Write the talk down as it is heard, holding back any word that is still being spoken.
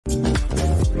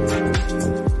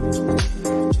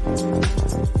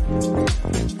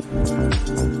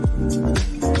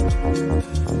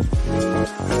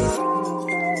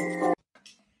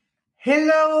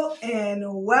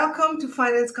welcome to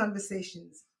Finance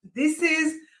Conversations. This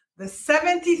is the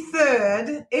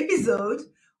 73rd episode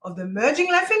of the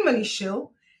Merging Life and Money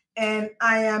Show, and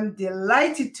I am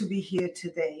delighted to be here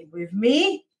today. With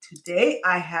me today,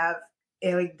 I have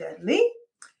Eric Dudley.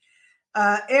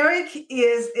 Eric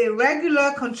is a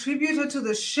regular contributor to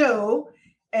the show,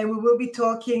 and we will be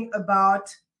talking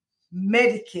about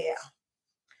Medicare.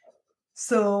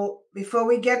 So before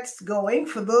we get going,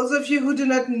 for those of you who do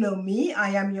not know me, I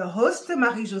am your host,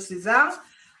 Marie-Jo César.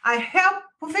 I help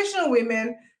professional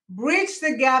women bridge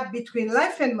the gap between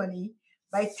life and money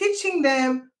by teaching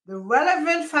them the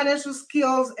relevant financial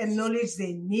skills and knowledge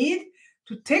they need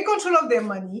to take control of their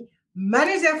money,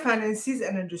 manage their finances,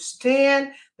 and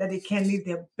understand that they can live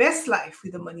their best life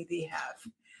with the money they have.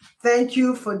 Thank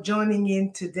you for joining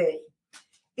in today.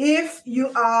 If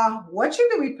you are watching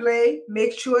the replay,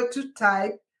 make sure to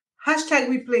type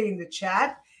 #replay in the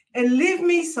chat and leave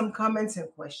me some comments and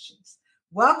questions.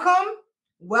 Welcome,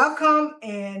 welcome,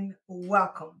 and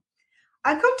welcome.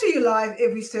 I come to you live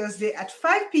every Thursday at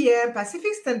 5 p.m.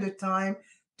 Pacific Standard Time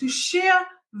to share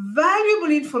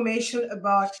valuable information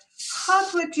about how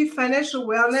to achieve financial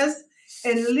wellness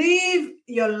and live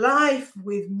your life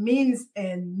with means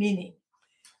and meaning.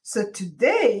 So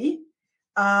today,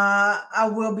 I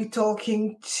will be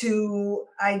talking to,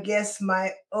 I guess,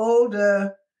 my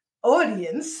older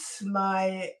audience,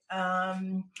 my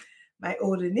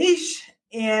older niche.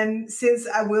 And since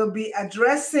I will be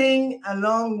addressing,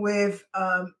 along with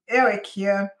Eric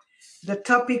here, the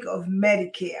topic of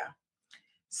Medicare.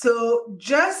 So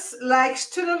just like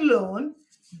student loan,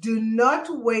 do not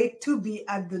wait to be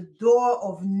at the door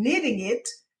of needing it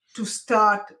to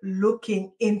start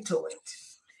looking into it.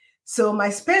 So my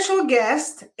special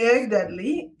guest, Eric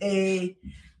Dudley,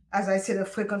 as I said, a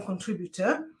frequent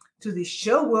contributor to this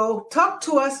show, will talk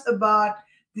to us about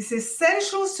this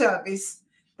essential service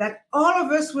that all of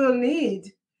us will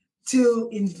need to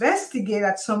investigate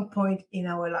at some point in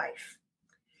our life.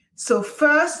 So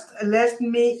first, let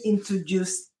me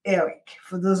introduce Eric,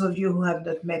 for those of you who have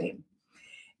not met him.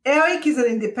 Eric is an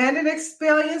independent,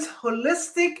 experienced,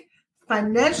 holistic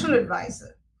financial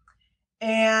advisor.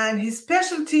 And his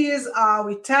specialties are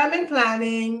retirement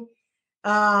planning,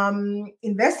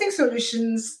 investing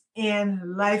solutions,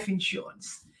 and life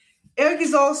insurance. Eric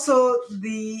is also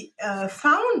the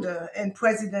founder and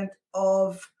president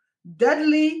of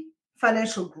Dudley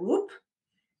Financial Group.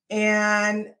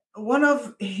 And one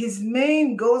of his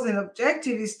main goals and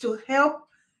objectives is to help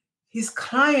his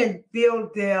client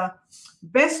build their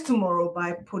best tomorrow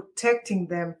by protecting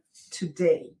them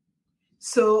today.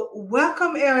 So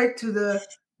welcome, Eric, to the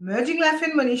Merging Life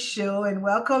and Money Show, and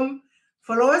welcome,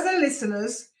 followers and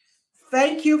listeners.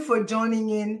 Thank you for joining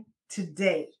in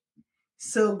today.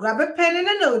 So grab a pen and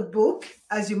a notebook,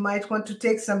 as you might want to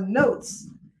take some notes.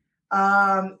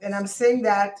 And I'm saying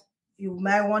that you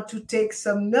might want to take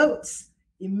some notes.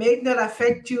 It may not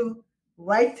affect you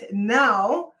right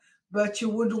now, but you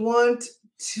would want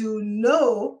to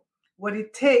know what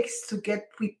it takes to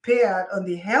get prepared on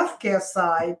the healthcare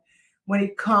side when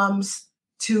it comes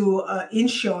to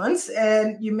insurance.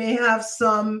 And you may have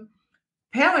some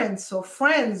parents or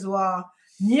friends who are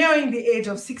nearing the age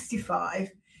of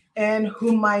 65 and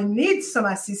who might need some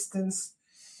assistance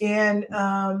in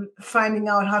finding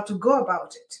out how to go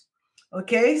about it.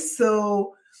 Okay,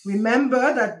 so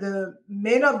remember that the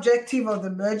main objective of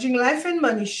the Merging Life and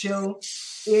Money Show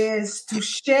is to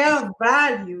share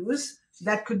values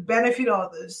that could benefit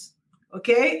others.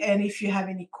 Okay, and if you have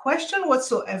any question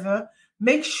whatsoever,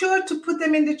 make sure to put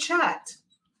them in the chat.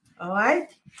 All right.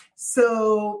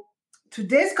 So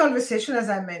today's conversation, as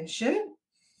I mentioned,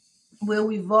 will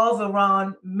revolve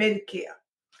around Medicare.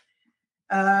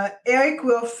 Eric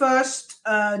will first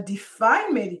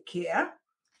define Medicare.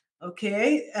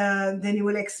 Okay. Then he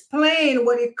will explain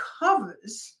what it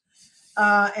covers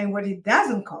and what it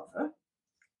doesn't cover.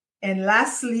 And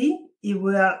lastly, he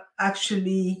will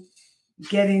actually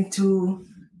get into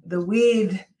the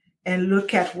weed and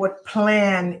look at what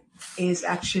plan is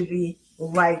actually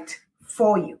right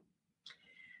for you.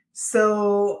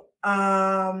 So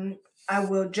I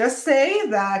will just say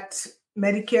that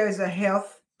Medicare is a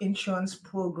health insurance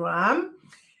program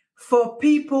for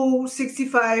people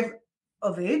 65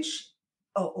 of age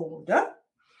or older.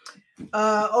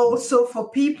 Also for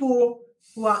people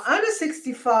who are under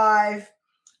 65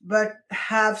 but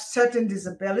have certain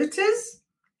disabilities.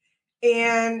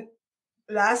 And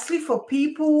lastly, for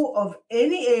people of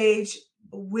any age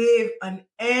with an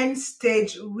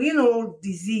end-stage renal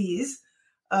disease,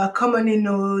 commonly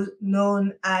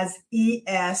known as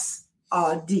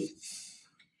ESRD.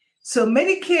 So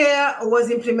Medicare was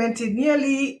implemented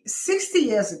nearly 60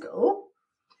 years ago,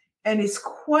 and it's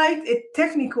quite a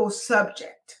technical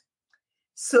subject.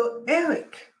 So,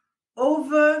 Eric,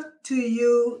 over to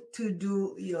you to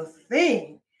do your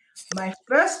thing. My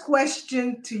first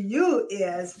question to you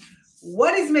is,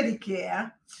 what is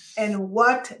Medicare and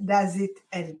what does it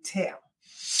entail?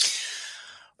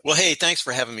 Well, hey, thanks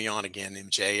for having me on again,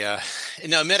 MJ.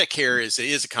 Now, Medicare is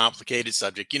a complicated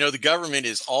subject. You know, the government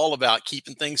is all about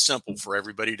keeping things simple for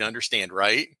everybody to understand,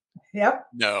 right? Yep.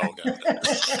 No.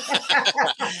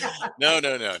 No.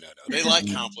 They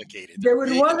like complicated. They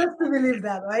would want us to believe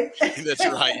that, right? That's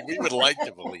right. We would like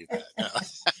to believe that. No.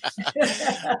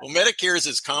 Well, Medicare is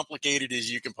as complicated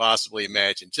as you can possibly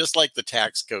imagine, just like the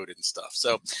tax code and stuff.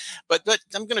 So, but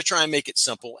I'm going to try and make it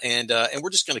simple, and we're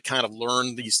just going to kind of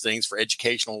learn these things for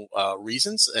educational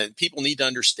reasons. And people need to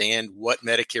understand what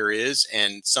Medicare is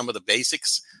and some of the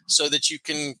basics, so that you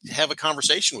can have a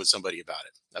conversation with somebody about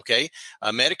it. Okay.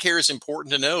 Medicare is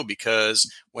important to know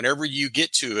because whenever you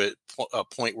get to a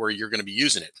point where you're going to be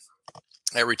using it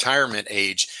at retirement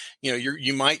age, you know,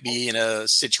 you might be in a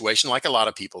situation like a lot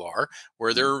of people are,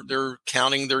 where they're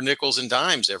counting their nickels and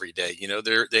dimes every day. You know,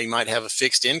 they might have a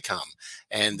fixed income,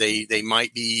 and they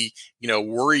might be, you know,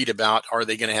 worried about, are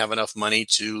they going to have enough money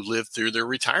to live through their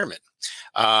retirement?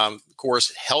 Of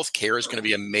course, healthcare is going to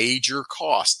be a major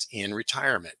cost in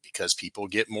retirement because people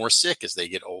get more sick as they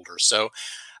get older. So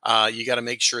you got to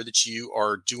make sure that you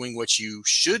are doing what you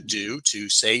should do to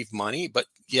save money, but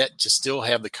yet to still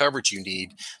have the coverage you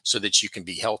need so that you can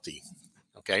be healthy.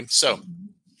 Okay, so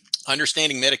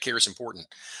understanding Medicare is important.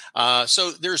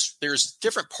 So there's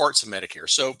different parts of Medicare.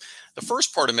 So the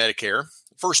first part of Medicare,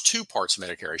 first two parts of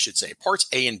Medicare, I should say, parts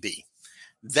A and B,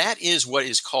 that is what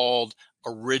is called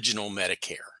original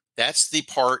Medicare. That's the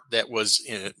part that was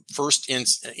first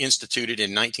instituted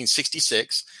in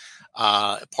 1966.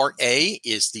 Part A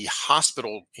is the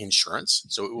hospital insurance,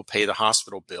 so it will pay the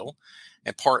hospital bill.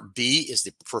 And Part B is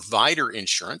the provider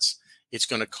insurance. It's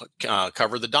going to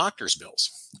cover the doctor's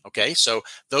bills. Okay, so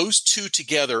those two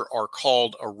together are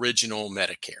called original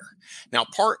Medicare. Now,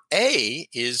 Part A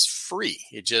is free.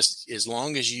 It just, as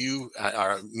long as you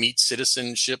meet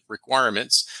citizenship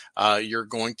requirements, you're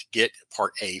going to get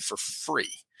Part A for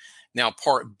free. Now,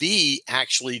 Part B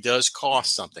actually does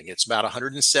cost something. It's about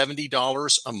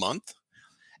 $170 a month.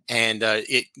 And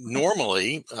it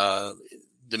normally,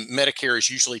 the Medicare is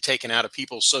usually taken out of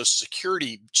people's Social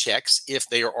Security checks if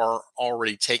they are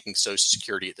already taking Social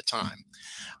Security at the time.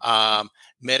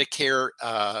 Medicare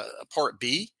Part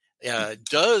B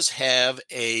does have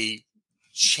a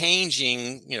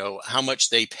changing, you know, how much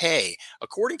they pay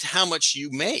according to how much you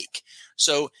make.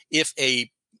 So if a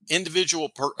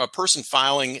person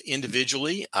filing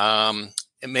individually and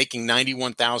making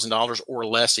 $91,000 or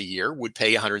less a year would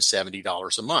pay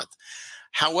 $170 a month.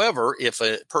 However, if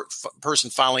a person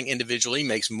filing individually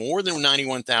makes more than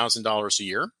 $91,000 a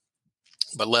year,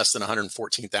 but less than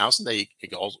 $114,000,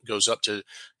 it goes up to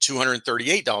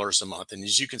 $238 a month. And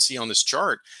as you can see on this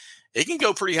chart, it can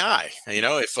go pretty high. You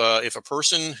know, if a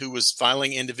person who was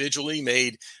filing individually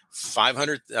made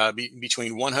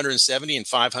between $170,000 and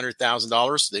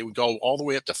 $500,000, they would go all the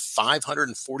way up to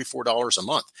 $544 a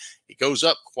month. It goes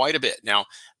up quite a bit. Now,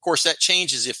 of course, that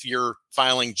changes if you're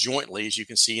filing jointly, as you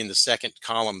can see in the second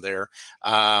column there.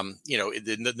 You know,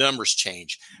 the numbers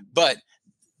change. But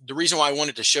the reason why I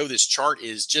wanted to show this chart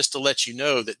is just to let you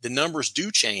know that the numbers do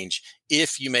change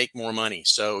if you make more money.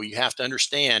 So you have to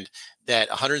understand that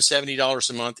 $170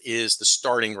 a month is the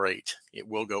starting rate. It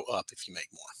will go up if you make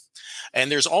more.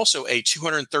 And there's also a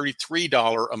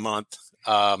 $233 a month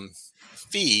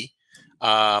fee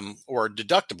or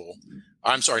deductible.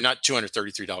 I'm sorry, not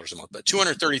 $233 a month, but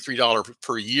 $233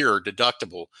 per year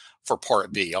deductible for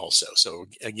Part B also. So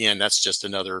again, that's just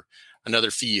another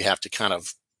fee you have to kind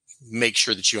of make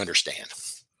sure that you understand.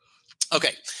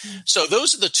 Okay, so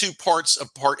those are the two parts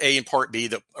of Part A and Part B,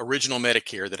 the original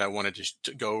Medicare, that I wanted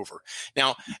to go over.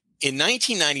 Now, in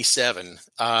 1997,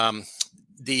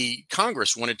 the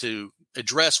Congress wanted to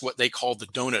address what they called the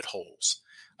donut holes.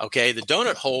 Okay, the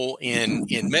donut hole in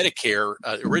Medicare,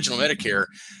 original Medicare,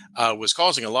 was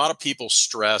causing a lot of people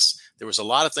stress. There was a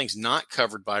lot of things not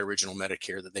covered by original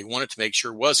Medicare that they wanted to make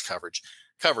sure was covered.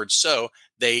 So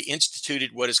they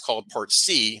instituted what is called Part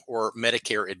C, or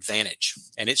Medicare Advantage.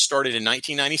 And it started in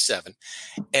 1997.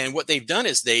 And what they've done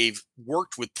is they've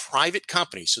worked with private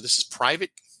companies. So this is private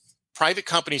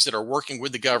companies that are working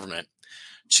with the government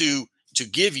to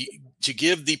give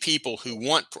the people who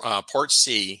want Part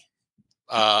C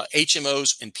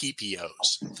HMOs and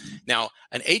PPOs. Now,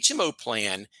 an HMO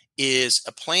plan is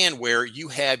a plan where you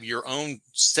have your own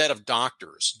set of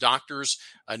doctors.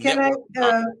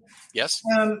 Yes.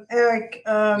 Eric,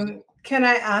 can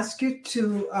I ask you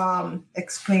to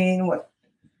explain what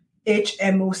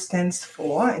HMO stands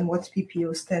for and what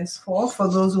PPO stands for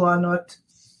those who are not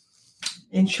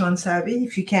insurance savvy,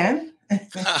 if you can?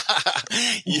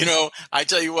 I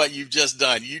tell you what you've just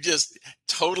done. You just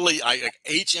totally,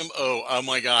 HMO. Oh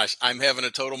my gosh, I'm having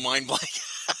a total mind blank.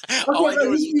 All I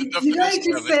know is the definition you don't need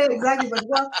to of say it. exactly,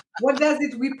 but what does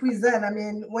it represent? I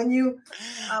mean, when you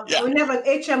have an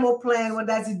HMO plan, what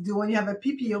does it do? When you have a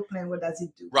PPO plan, what does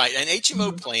it do? Right. An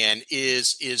HMO plan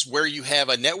is where you have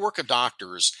a network of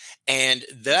doctors, and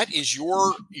that is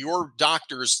your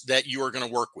doctors that you are going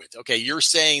to work with. Okay. You're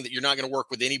saying that you're not going to work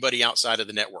with anybody outside of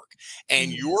the network,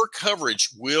 and your coverage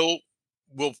will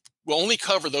only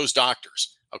cover those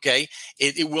doctors. Okay.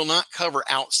 It will not cover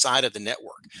outside of the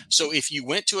network. So if you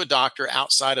went to a doctor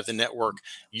outside of the network,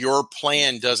 your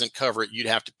plan doesn't cover it. You'd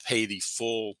have to pay the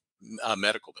full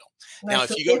medical bill. Right, now,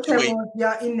 so if you go to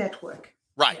you're in network.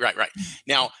 Right.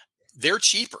 Now, they're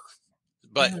cheaper,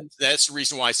 but that's the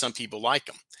reason why some people like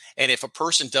them. And if a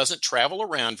person doesn't travel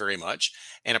around very much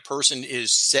and a person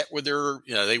is set with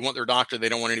they want their doctor, they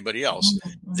don't want anybody else,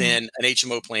 then an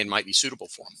HMO plan might be suitable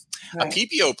for them. Right. A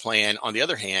PPO plan, on the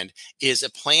other hand, is a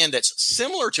plan that's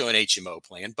similar to an HMO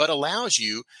plan, but allows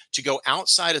you to go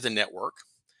outside of the network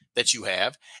that you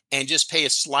have and just pay a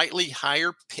slightly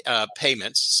higher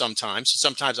payments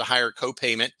sometimes a higher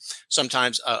co-payment,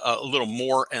 sometimes a little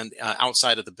more and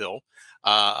outside of the bill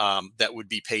that would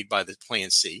be paid by the plan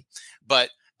C. But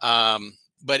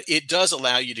it does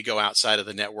allow you to go outside of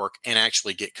the network and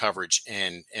actually get coverage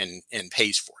and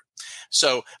pays for it.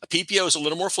 So a PPO is a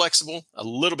little more flexible, a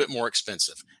little bit more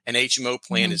expensive. An HMO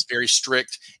plan is very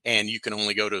strict, and you can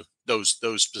only go to those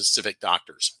specific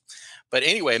doctors. But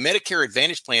anyway, a Medicare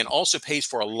Advantage plan also pays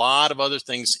for a lot of other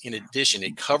things in addition.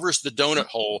 It covers the donut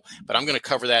hole, but I'm going to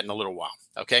cover that in a little while.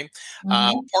 Okay.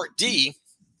 Part D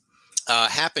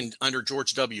happened under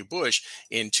George W. Bush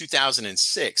in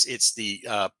 2006. It's the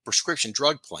prescription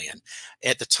drug plan.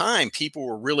 At the time, people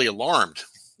were really alarmed.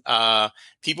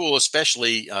 People,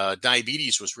 especially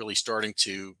diabetes, was really starting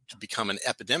to become an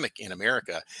epidemic in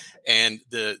America, and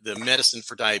the medicine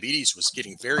for diabetes was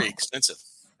getting very expensive.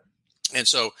 And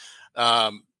so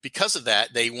because of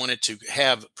that, they wanted to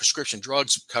have prescription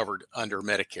drugs covered under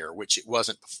Medicare, which it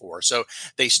wasn't before. So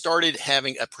they started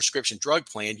having a prescription drug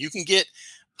plan. You can get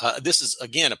this is,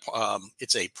 again,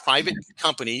 it's a private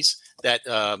companies that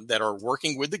are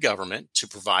working with the government to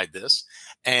provide this.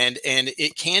 And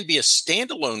it can be a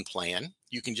standalone plan.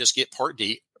 You can just get Part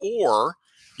D, or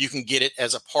you can get it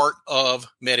as a part of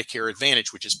Medicare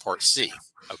Advantage, which is Part C.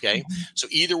 Okay. So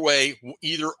either way,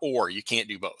 either or, you can't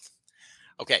do both.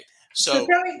 Okay. So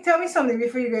tell me something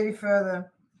before you go any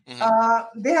further.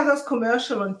 They have those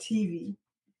commercial on TV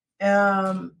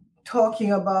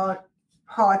talking about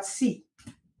Part C.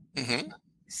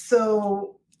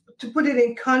 So to put it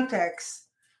in context,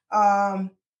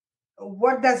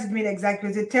 what does it mean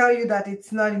exactly? They tell you that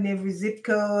it's not in every zip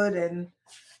code, and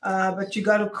but you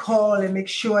got to call and make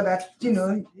sure that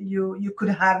you could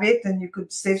have it and you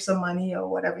could save some money or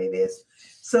whatever it is.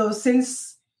 So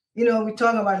since we're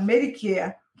talking about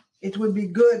Medicare, it would be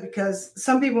good because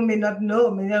some people may not know,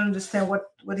 may not understand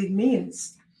what it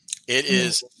means.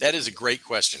 That is a great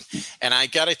question. And I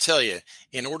got to tell you,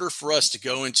 in order for us to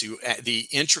go into the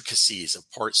intricacies of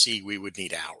Part C, we would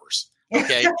need hours.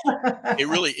 Okay. It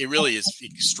really is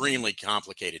extremely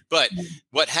complicated. But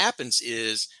what happens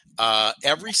is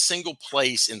every single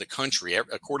place in the country,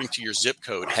 according to your zip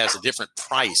code, has a different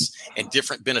price and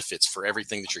different benefits for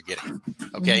everything that you're getting.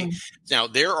 Okay. Now,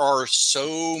 there are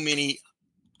so many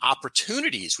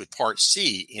opportunities with Part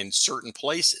C in certain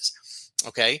places.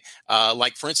 Okay.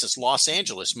 Like, for instance, Los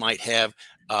Angeles might have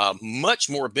much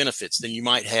more benefits than you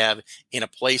might have in a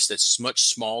place that's much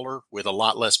smaller with a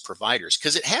lot less providers,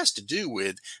 because it has to do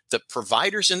with the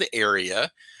providers in the area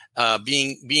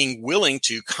being willing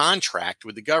to contract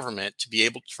with the government to be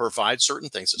able to provide certain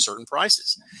things at certain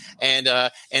prices.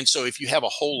 And so if you have a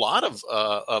whole lot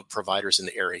of providers in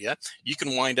the area, you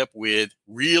can wind up with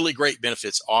really great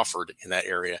benefits offered in that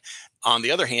area. On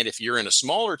the other hand, if you're in a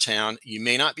smaller town, you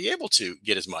may not be able to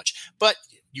get as much, but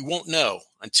you won't know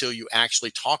until you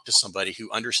actually talk to somebody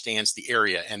who understands the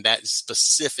area and that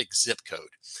specific zip code.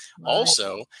 Right.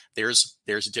 Also, there's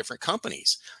different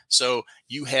companies. So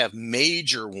you have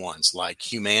major ones like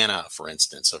Humana, for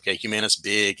instance. Okay, Humana's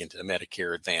big into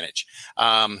Medicare Advantage.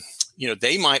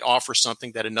 They might offer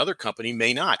something that another company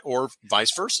may not, or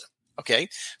vice versa. Okay,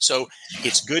 so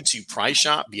it's good to price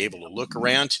shop, be able to look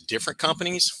around to different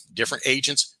companies, different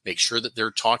agents, make sure that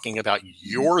they're talking about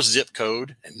your zip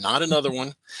code and not another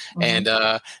one. And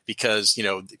because,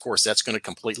 of course, that's going to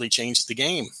completely change the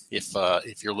game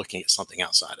if you're looking at something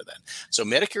outside of that. So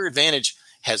Medicare Advantage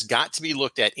has got to be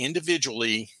looked at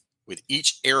individually with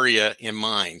each area in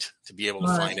mind to be able to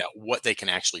find out what they can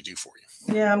actually do for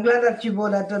you. Yeah, I'm glad that you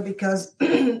brought that up because,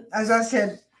 as I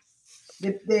said,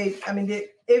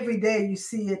 every day you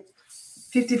see it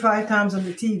 55 times on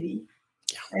the TV.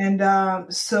 Yeah.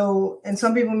 And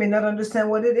some people may not understand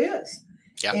what it is.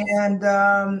 Yeah.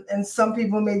 And some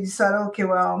people may decide, okay,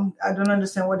 well, I don't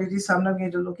understand what it is, so I'm not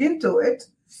going to look into it.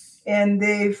 And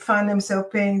they find themselves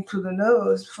paying through the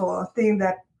nose for a thing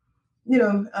that,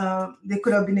 they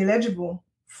could have been eligible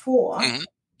for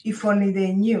if only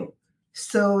they knew.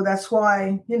 So that's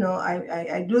why,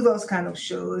 I do those kind of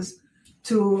shows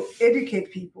to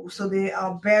educate people so they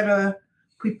are better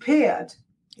prepared,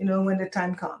 when the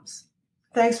time comes.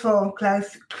 Thanks for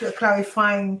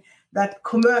clarifying that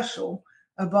commercial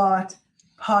about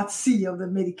Part C of the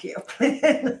Medicare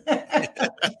plan.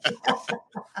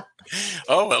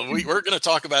 Oh, well, we're going to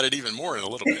talk about it even more in a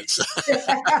little bit. So.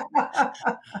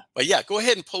 But yeah, go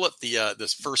ahead and pull up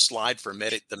this first slide for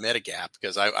the Medigap,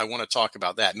 because I want to talk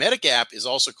about that. Medigap is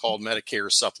also called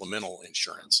Medicare Supplemental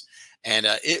Insurance. And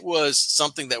it was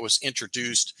something that was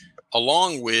introduced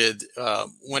along with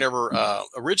whenever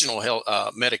original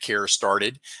Medicare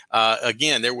started.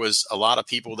 Again, there was a lot of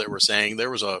people that were saying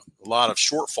there was a lot of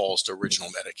shortfalls to original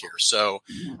Medicare. So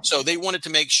they wanted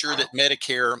to make sure that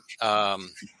Medicare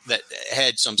that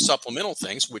had some supplemental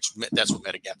things, which that's what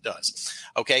Medigap does.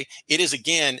 Okay, it is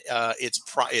again,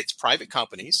 it's private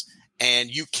companies,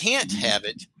 and you can't have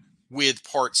it with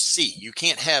Part C. You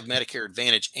can't have Medicare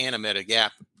Advantage and a Medigap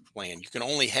plan. You can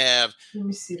only have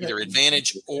either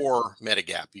Advantage or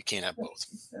Medigap. You can't have both.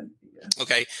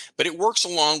 Okay, but it works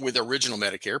along with original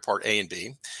Medicare, Part A and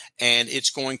B, and it's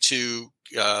going to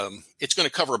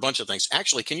cover a bunch of things.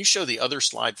 Actually, can you show the other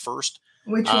slide first?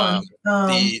 Which one?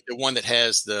 The one that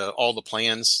has all the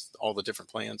plans, all the different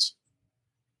plans.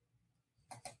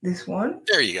 This one?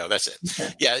 There you go. That's it.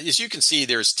 Okay. Yeah, as you can see,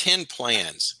 there's 10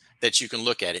 plans that you can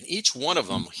look at. And each one of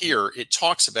them here, it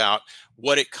talks about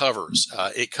what it covers.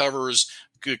 It covers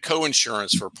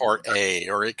co-insurance for Part A,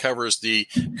 or it covers the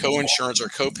co-insurance or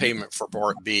co-payment for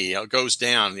Part B. It goes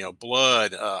down,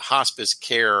 blood, hospice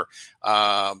care,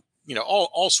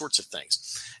 all sorts of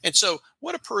things. And so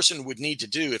what a person would need to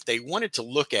do if they wanted to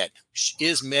look at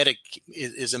is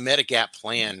a Medigap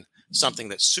plan something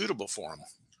that's suitable for them?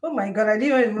 Oh my God, I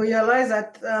didn't even realize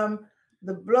that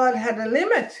the blood had a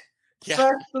limit. Yeah.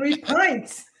 First 3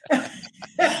 pints.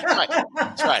 Right.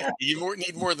 That's right. You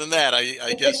need more than that.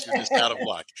 I guess you're just out of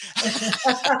luck.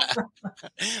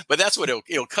 But that's what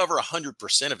it'll cover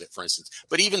 100% of it, for instance.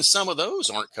 But even some of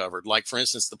those aren't covered. Like, for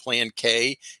instance, the Plan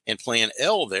K and Plan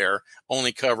L there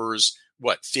only covers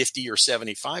 50 or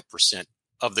 75%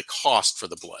 of the cost for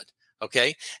the blood.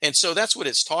 Okay. And so that's what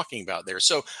it's talking about there.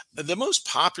 So the most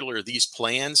popular of these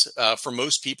plans for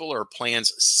most people are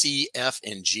plans C, F,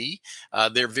 and G.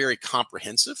 They're very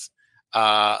comprehensive.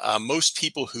 Most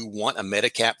people who want a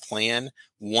Medigap plan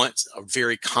want a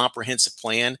very comprehensive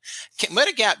plan.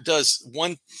 Medigap does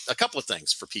a couple of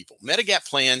things for people. Medigap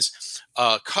plans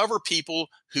cover people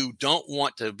who don't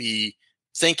want to be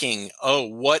thinking, oh,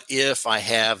 what if I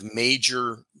have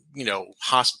major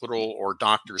hospital or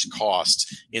doctor's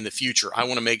costs in the future? I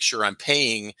want to make sure I'm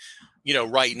paying,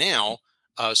 right now,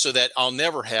 so that I'll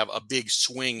never have a big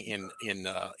swing in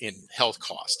health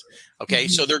cost. Okay,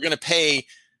 so they're going to pay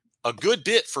a good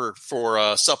bit for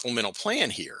a supplemental plan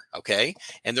here. Okay,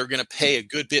 and they're going to pay a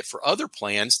good bit for other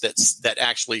plans that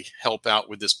actually help out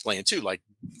with this plan too, like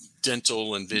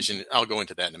dental and vision. I'll go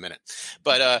into that in a minute,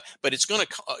 but it's going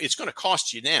to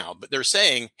cost you now. But they're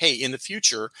saying, hey, in the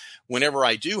future, whenever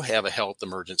I do have a health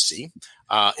emergency,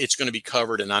 it's going to be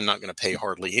covered, and I'm not going to pay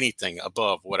hardly anything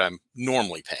above what I'm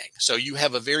normally paying. So you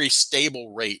have a very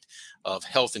stable rate of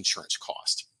health insurance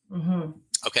cost. Mm-hmm.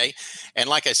 Okay, and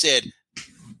like I said,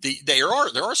 there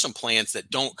are some plans that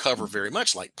don't cover very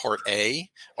much, like Part A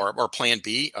or Plan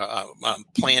B,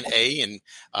 Plan A and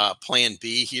Plan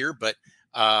B here, but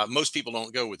most people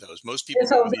don't go with those. Most people.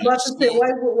 So I was about to say,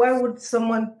 why would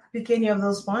someone pick any of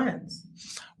those plans?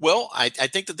 Well, I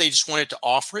think that they just wanted to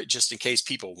offer it just in case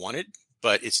people want it,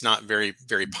 but it's not very,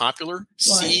 very popular. Right.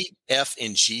 C, F,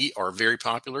 and G are very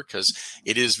popular because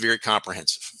it is very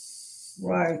comprehensive.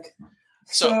 Right.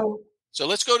 So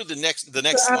let's go to the next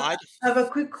slide. I have a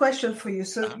quick question for you.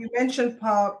 So you mentioned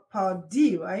Part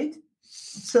D, right?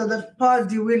 So the Part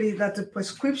D really, that's a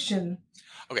prescription.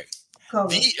 Okay.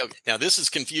 Okay, now this is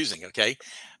confusing. Okay.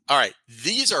 All right.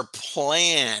 These are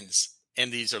plans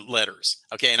and these are letters.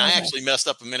 Okay. And I actually messed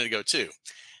up a minute ago too.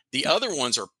 The other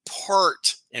ones are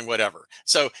part and whatever.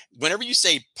 So whenever you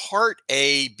say part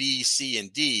A, B, C,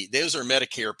 and D, those are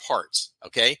Medicare parts.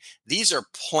 Okay. These are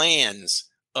plans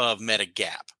of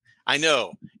Medigap. I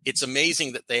know it's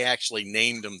amazing that they actually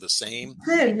named them the same.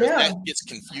 Yeah. That gets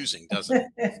confusing, doesn't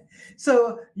it?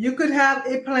 So you could have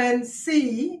a plan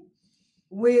C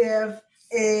with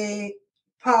a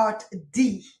part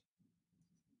D,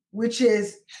 which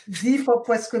is D for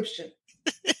prescription.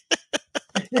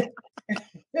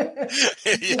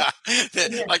 Yeah,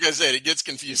 like I said, it gets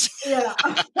confusing. Yeah,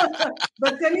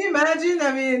 but can you imagine?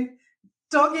 I mean,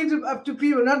 talking to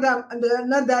people not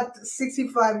that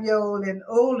 65-year-old and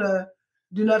older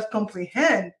do not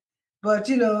comprehend, but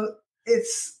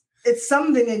it's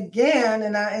something again,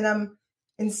 and I'm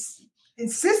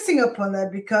insisting upon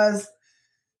that because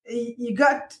you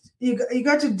got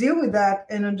to deal with that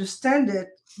and understand it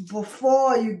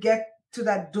before you get to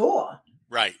that door.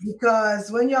 Right. Because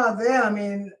when you're there, I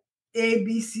mean, A,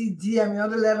 B, C, D, I mean, all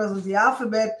the letters of the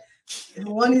alphabet,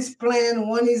 one is plan,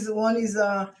 one is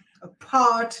a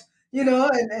part,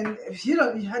 and if you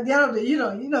don't, at the end of the,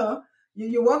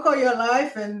 you work all your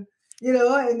life and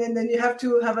then you have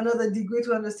to have another degree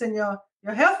to understand your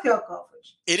healthcare coverage.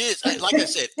 It is, like I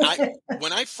said,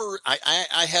 when I first,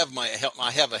 I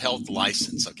have a health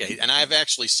license, okay, and I've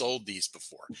actually sold these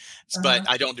before, but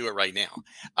I don't do it right now.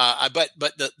 But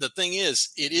the thing is,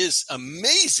 it is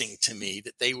amazing to me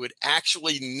that they would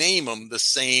actually name them the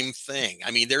same thing. I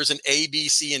mean, there's an A, B,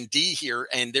 C, and D here,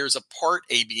 and there's a part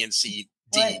A, B, and C,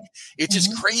 D. Right. It's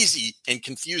just crazy and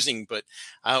confusing, but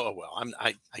well,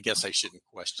 I guess I shouldn't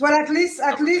question. Well, at least,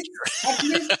 at least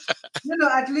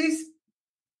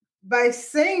by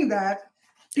saying that,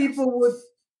 people would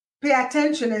pay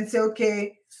attention and say,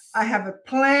 okay, I have a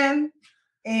plan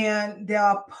and there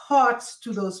are parts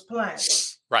to those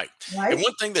plans. Right. And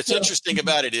one thing that's interesting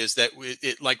about it is that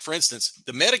like, for instance,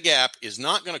 the Medigap is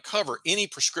not going to cover any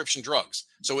prescription drugs.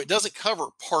 So it doesn't cover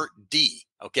Part D.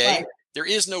 Okay. Right. There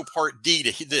is no Part D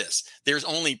to this. There's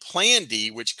only Plan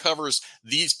D, which covers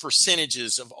these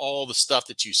percentages of all the stuff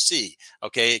that you see.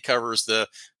 Okay, it covers the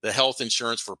health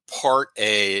insurance for Part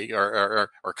A or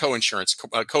co-insurance for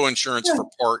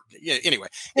Part. Yeah, anyway,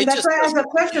 and that's why I asked a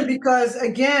question because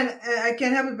again, I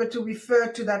can't help it but to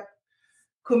refer to that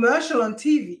commercial on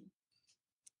TV.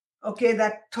 Okay,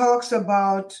 that talks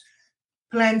about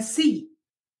Plan C,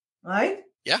 right?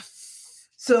 Yeah.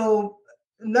 So,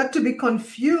 not to be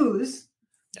confused,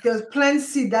 because Plan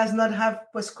C does not have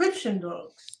prescription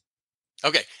drugs.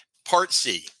 Okay, Part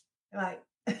C. Right.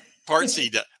 Part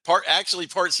C. Part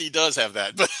C does have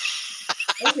that, but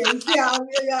okay. Yeah,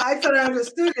 I thought I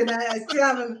understood it. I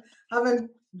still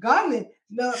haven't gotten it.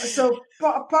 No. So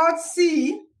Part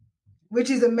C,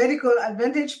 which is a medical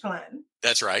advantage plan.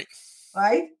 That's right.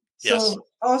 Right. Yes. So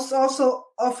also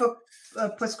offer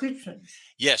prescription.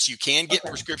 Yes, you can get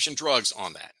prescription drugs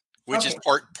on that. Which is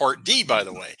Part D, by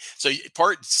the way. So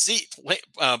Part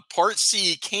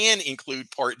C can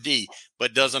include Part D,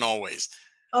 but doesn't always.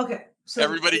 Okay. So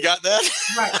everybody got that?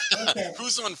 Right. Okay.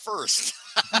 Who's on first?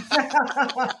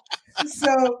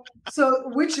 So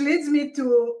which leads me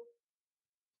to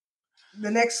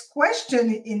the next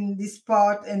question in this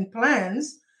part and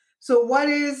plans. So what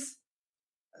is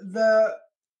the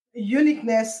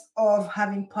uniqueness of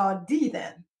having Part D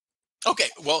then? Okay,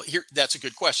 well, that's a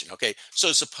good question. Okay,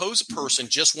 so suppose a person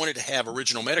just wanted to have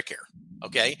original Medicare.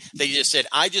 Okay, they just said,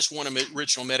 I just want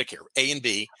original Medicare, A and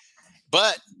B,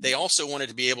 but they also wanted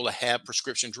to be able to have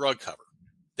prescription drug cover.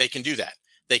 They can do that.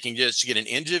 They can just get an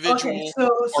individual.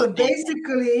 Okay, so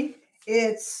basically,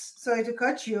 it's, sorry to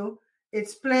cut you,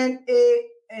 it's Plan A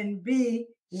and B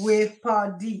with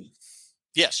Part D.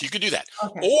 Yes, you could do that.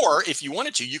 Okay. Or if you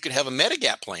wanted to, you could have a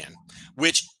Medigap plan,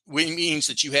 which means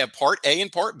that you have Part A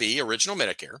and Part B, original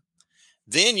Medicare.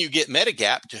 Then you get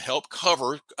Medigap to help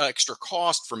cover extra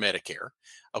cost for Medicare.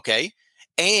 Okay.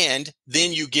 And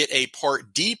then you get a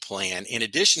Part D plan in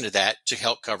addition to that to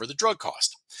help cover the drug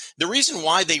cost. The reason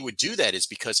why they would do that is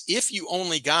because if you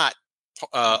only got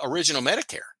original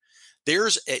Medicare, there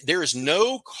is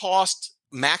no cost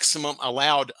maximum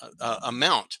allowed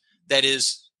amount that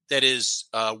is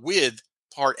with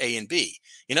Part A and B.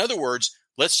 In other words,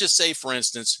 let's just say, for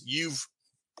instance, you've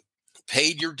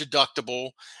paid your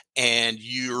deductible and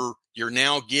you're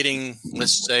now getting,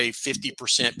 let's say,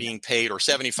 50% being paid or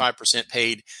 75%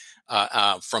 paid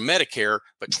from Medicare,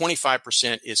 but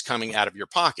 25% is coming out of your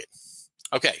pocket.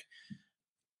 Okay.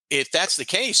 If that's the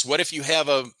case, what if you have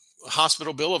a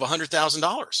hospital bill of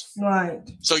 $100,000? Right.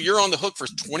 So you're on the hook for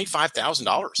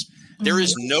 $25,000. There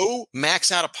is no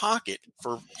max out of pocket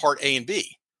for Part A and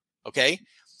B. Okay.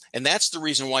 And that's the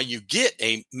reason why you get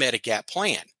a Medigap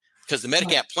plan, because the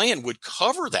Medigap plan would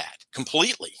cover that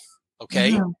completely.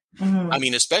 Okay. I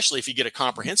mean, especially if you get a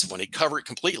comprehensive one, they cover it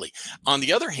completely. On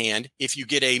the other hand, if you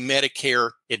get a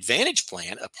Medicare Advantage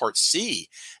plan, a Part C,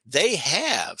 they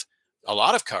have a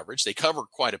lot of coverage. They cover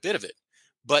quite a bit of it,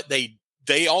 but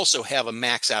they also have a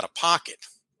max out of pocket.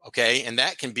 Okay. And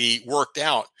that can be worked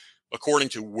out according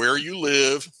to where you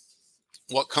live,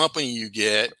 what company you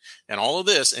get, and all of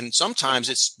this. And sometimes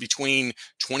it's between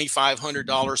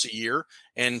 $2,500 a year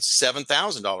and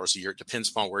 $7,000 a year. It depends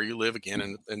upon where you live again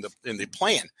in the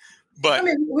plan. But I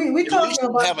mean, we at least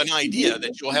you'll have an idea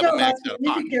that you'll have a max out of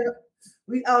pocket.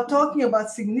 We are talking about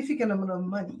significant amount of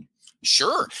money.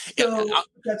 Sure. So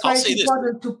that's why it's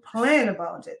important to plan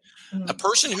about it. A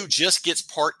person who just gets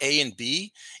Part A and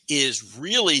B is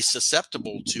really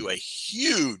susceptible to a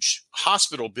huge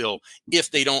hospital bill if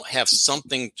they don't have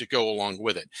something to go along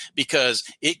with it, because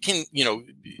it can,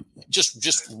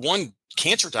 just one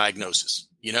cancer diagnosis,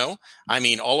 I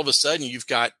mean, all of a sudden you've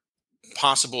got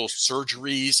possible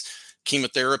surgeries,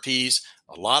 chemotherapies,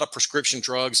 a lot of prescription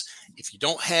drugs. If you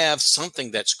don't have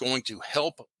something that's going to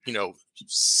help,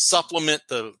 supplement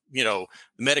the,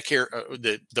 Medicare,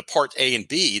 the Part A and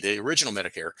B, the original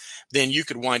Medicare, then you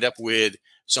could wind up with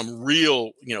some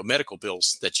real, medical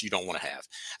bills that you don't want to have.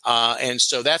 And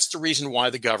so that's the reason why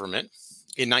the government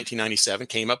in 1997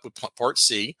 came up with Part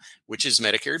C, which is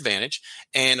Medicare Advantage.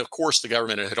 And of course, the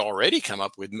government had already come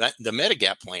up with the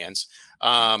Medigap plans,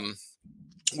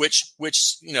 which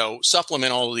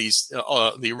supplement all of these,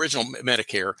 the original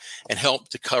Medicare, and help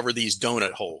to cover these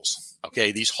donut holes.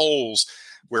 Okay, these holes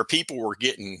where people were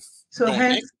getting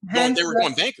they were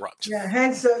going bankrupt. Yeah,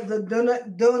 hence the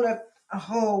donut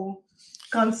hole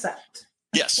concept.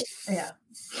 Yes. Yeah.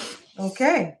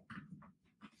 Okay.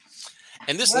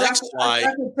 And this next slide,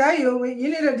 I can tell you, you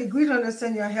need a degree to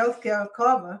understand your healthcare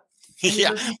cover.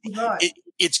 Yeah,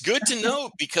 it's good to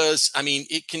know, because I mean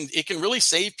it can really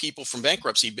save people from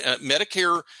bankruptcy.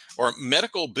 Medicare or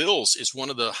medical bills is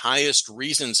one of the highest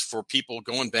reasons for people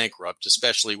going bankrupt,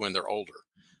 especially when they're older.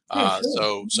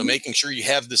 So making sure you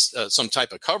have this some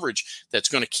type of coverage that's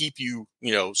going to keep you,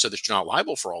 so that you're not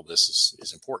liable for all this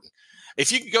is important.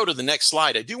 If you could go to the next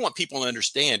slide, I do want people to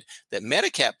understand that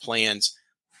Medigap plans,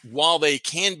 while they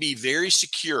can be very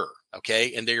secure,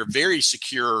 okay, and they are very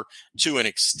secure to an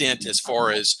extent as far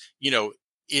as,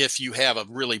 if you have a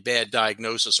really bad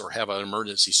diagnosis or have an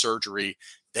emergency surgery,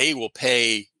 they will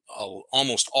pay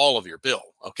almost all of your bill,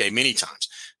 okay, many times,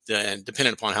 then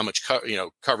depending upon how much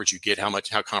coverage you get, how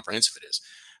comprehensive it is.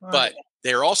 Right. But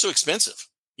they're also expensive.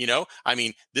 I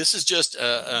mean, this is just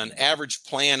an average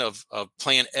plan of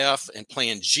Plan F and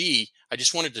Plan G. I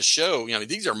just wanted to show,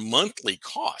 these are monthly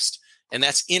costs. And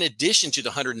that's in addition to the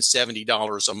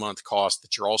 $170 a month cost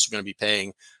that you're also going to be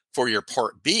paying for your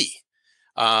Part B,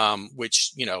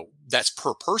 which, that's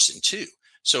per person too.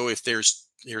 So if there's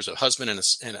a husband and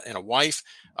a wife,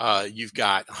 you've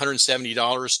got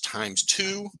 $170 times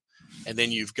 2, and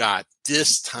then you've got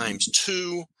this times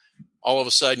 2. All of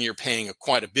a sudden you're paying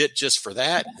quite a bit just for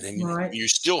that. And then you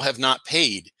still have not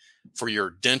paid for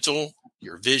your dental,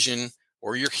 your vision,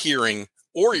 or your hearing,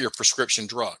 or your prescription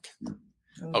drug.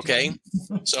 Okay.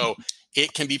 So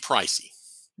it can be pricey.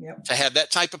 Yep. To have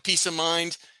that type of peace of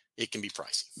mind, it can be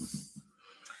pricey.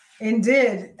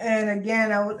 Indeed. And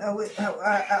again, I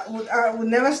would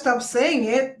never stop saying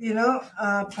it,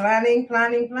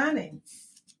 planning.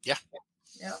 Yeah.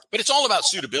 Yeah. But it's all about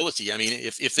suitability. I mean,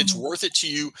 if it's worth it to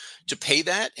you to pay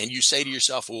that, and you say to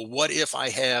yourself, well, what if I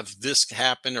have this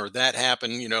happen or that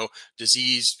happen,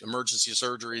 disease, emergency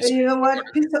surgeries. And you know what?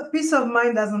 Peace of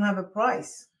mind doesn't have a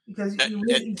price, because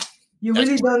you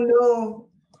really don't know,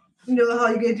 how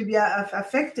you're going to be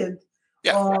affected,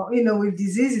 or, with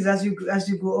diseases as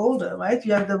you grow older, right?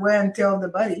 You have the wear and tear of the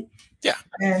body. Yeah.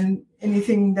 And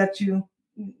anything that you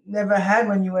never had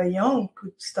when you were young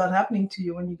could start happening to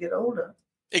you when you get older.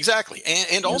 Exactly.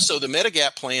 And also the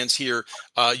Medigap plans here,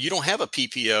 you don't have a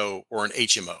PPO or an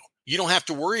HMO. You don't have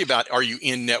to worry about, are you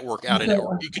in network, out of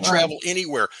network? You can travel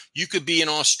anywhere. You could be in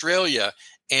Australia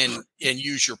and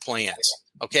use your plans.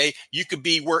 Okay. You could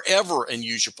be wherever and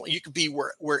use your plan. You could be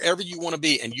wherever you want to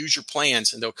be and use your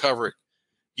plans, and they'll cover it,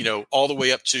 all the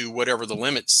way up to whatever the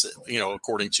limits,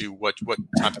 according to what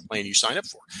type of plan you sign up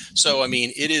for. So, I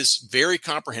mean, it is very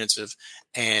comprehensive,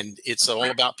 and it's all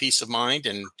about peace of mind,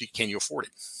 and can you afford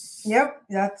it? Yep.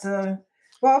 That's,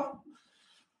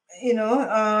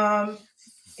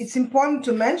 it's important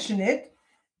to mention it,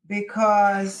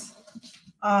 because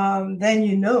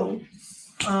then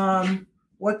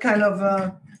what kind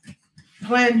of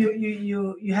plan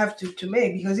you have to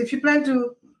make, because if you plan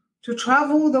to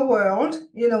travel the world,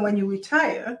 when you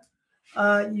retire,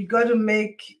 you got to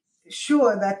make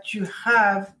sure that you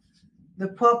have the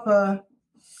proper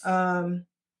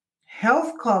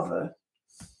health cover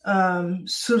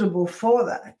suitable for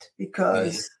that,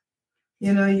 because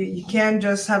you can't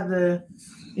just have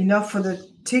enough for the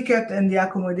ticket and the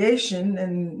accommodation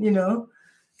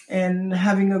and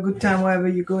having a good time wherever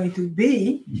you're going to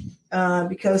be,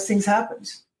 because things happen.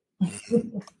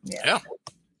 Yeah.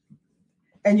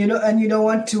 And you don't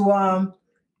want to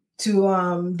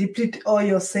deplete all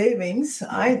your savings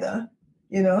either,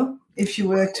 if you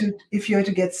were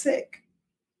to get sick.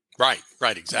 Right,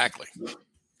 exactly.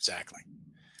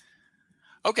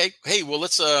 Okay, hey, well,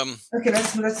 let's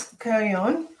carry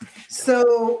on.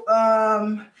 So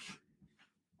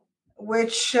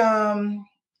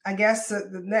I guess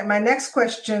my next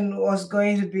question was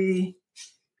going to be,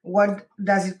 what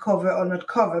does it cover or not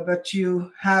cover? But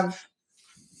you have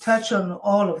touched on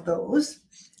all of those.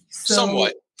 So,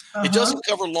 somewhat. It doesn't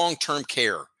cover long-term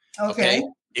care. Okay.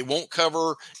 It won't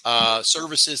cover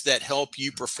services that help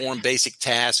you perform basic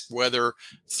tasks, whether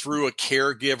through a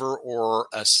caregiver or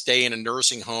a stay in a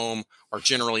nursing home, are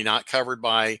generally not covered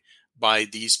by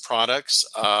these products.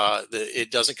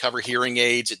 It doesn't cover hearing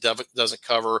aids. It doesn't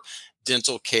cover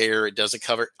dental care. It doesn't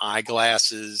cover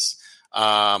eyeglasses.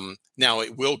 Now,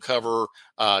 it will cover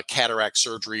cataract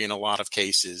surgery in a lot of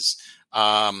cases.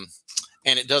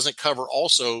 And it doesn't cover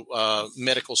also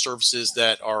medical services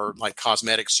that are like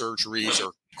cosmetic surgeries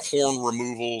or corn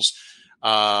removals.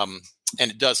 And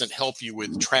it doesn't help you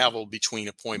with travel between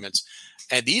appointments.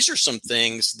 And these are some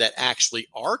things that actually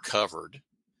are covered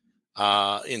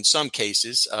in some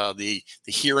cases. The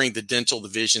hearing, the dental, the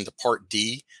vision, the Part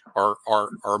D are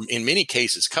in many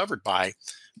cases covered by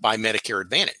Medicare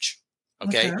Advantage.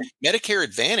 Okay. Medicare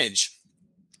Advantage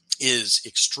is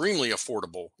extremely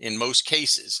affordable in most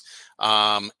cases,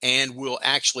 and will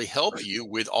actually help you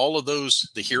with all of those,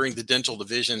 the hearing, the dental, the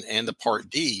vision, and the Part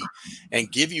D,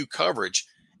 and give you coverage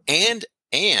and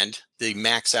the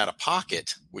max out of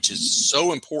pocket, which is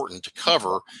so important to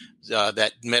cover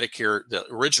that Medicare, the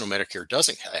original Medicare,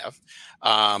 doesn't have.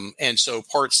 And so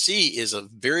Part C is a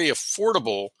very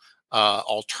affordable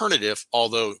alternative,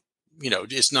 although,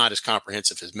 it's not as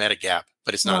comprehensive as Medigap,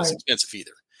 but it's not as expensive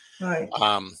either. Right.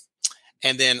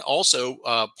 And then also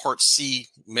Part C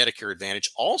Medicare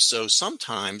Advantage also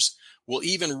sometimes will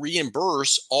even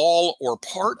reimburse all or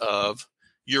part of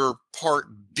your Part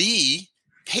B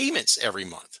payments every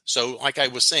month. So like I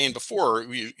was saying before,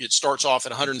 it starts off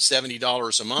at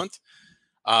 $170 a month.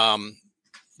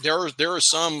 There are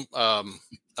some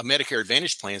Medicare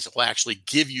Advantage plans that will actually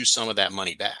give you some of that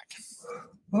money back.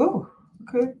 Oh,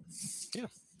 okay. Yeah.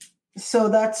 So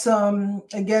that's,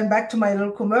 again, back to my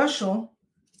little commercial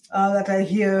that I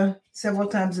hear several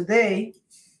times a day.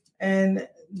 And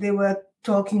they were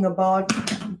talking about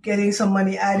getting some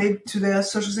money added to their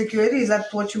Social Security. Is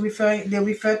that what they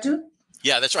refer to?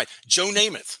 Yeah, that's right. Joe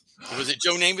Namath. Was it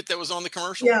Joe Namath that was on the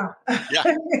commercial? Yeah. Yeah,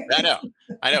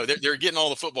 I know. They're getting all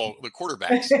the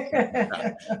quarterbacks.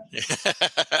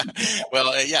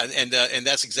 Well, yeah, and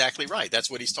that's exactly right. That's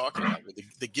what he's talking about with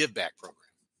the Give Back program.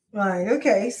 Right.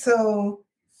 Okay. So,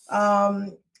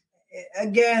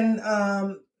 again,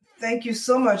 thank you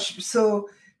so much. So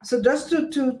just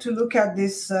to look at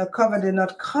this covered and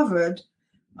not covered,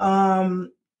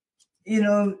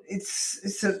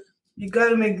 it's you got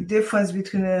to make the difference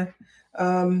between a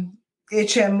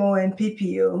HMO and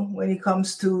PPO when it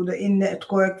comes to the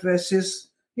in-network versus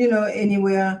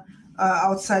anywhere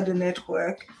outside the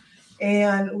network.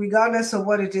 And regardless of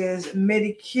what it is,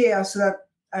 Medicare, so that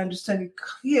I understand it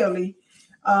clearly,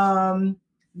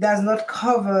 does not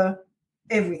cover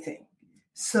everything.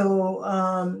 So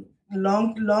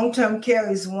long-term care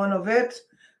is one of it,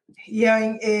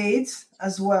 hearing aids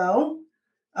as well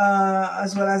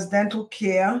as dental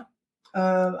care,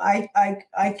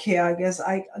 eye care, I guess,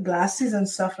 glasses and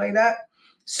stuff like that.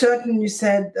 Certain, you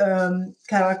said,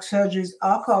 cataract surgeries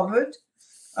are covered.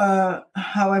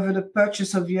 However, the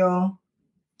purchase of your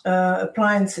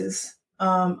appliances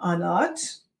are not,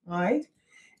 right?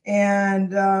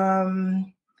 And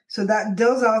so that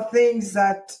those are things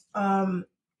that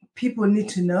people need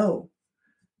to know,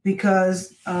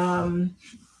 because, I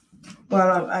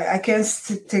can't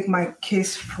take my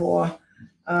case for,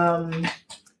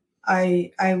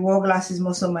 I wore glasses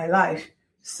most of my life.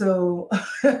 So,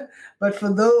 but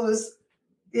for those,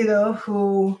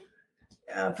 who,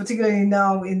 particularly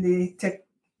now in the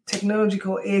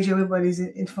technological age, everybody's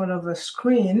in front of a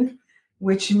screen,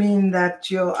 which means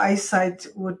that your eyesight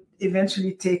would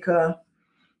eventually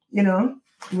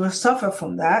will suffer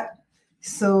from that.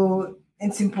 So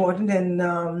it's important.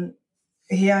 And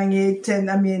hearing aid,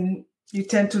 you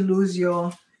tend to lose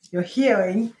your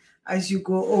hearing as you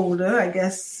grow older, I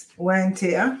guess, wear and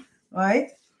tear,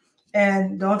 right?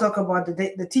 And don't talk about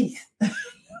the teeth.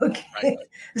 Okay, right.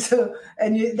 So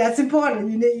that's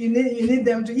important. You need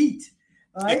them to eat,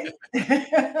 right?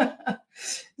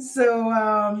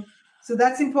 So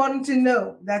that's important to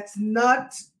know. That's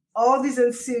not all these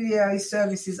ancillary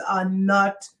services are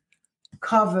not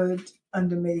covered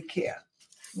under Medicare.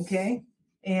 Okay,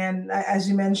 and as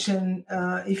you mentioned,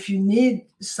 if you need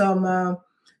some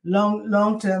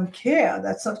long-term care,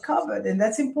 that's not covered, and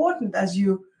that's important as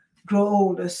you grow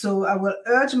older. So I will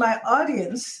urge my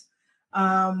audience,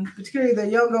 particularly the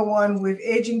younger one with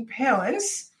aging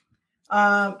parents,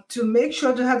 to make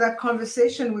sure to have that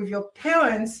conversation with your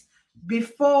parents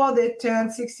before they turn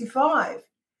 65.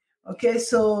 Okay,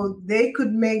 so they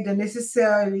could make the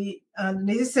necessary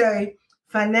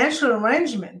financial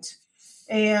arrangement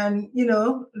and,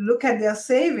 look at their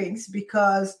savings,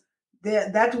 because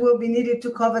that will be needed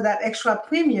to cover that extra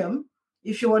premium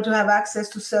if you want to have access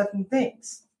to certain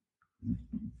things.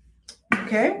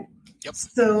 Okay. Yep.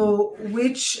 So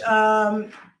which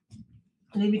lead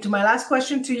me to my last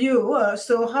question to you.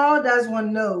 So how does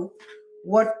one know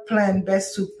what plan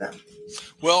best suits them?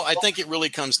 Well, I think it really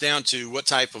comes down to what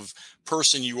type of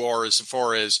person you are, as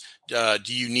far as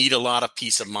do you need a lot of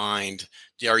peace of mind?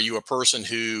 Are you a person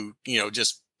who,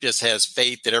 just has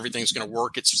faith that everything's going to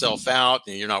work itself out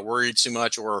and you're not worried too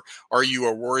much? Or are you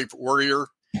a worrier?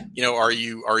 Are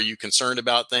you concerned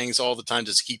about things all the time?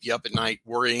 Does it keep you up at night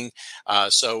worrying?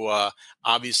 So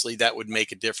obviously that would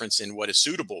make a difference in what is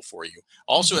suitable for you.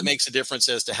 Also, it makes a difference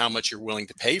as to how much you're willing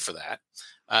to pay for that.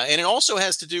 And it also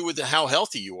has to do with how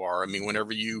healthy you are. I mean,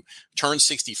 whenever you turn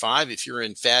 65, if you're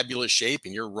in fabulous shape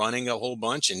and you're running a whole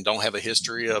bunch and don't have a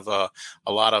history of a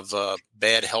lot of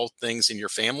bad health things in your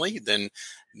family, then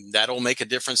that'll make a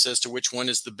difference as to which one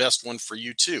is the best one for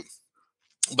you too.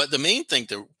 But the main thing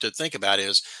to think about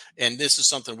is, and this is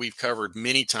something we've covered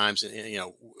many times, and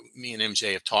me and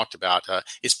MJ have talked about,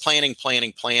 is planning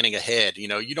ahead.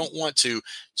 You don't want to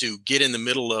get in the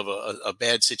middle of a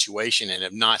bad situation and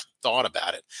have not thought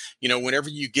about it. Whenever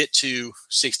you get to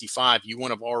 65, you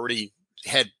want to have already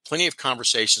had plenty of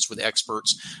conversations with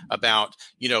experts about,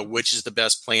 which is the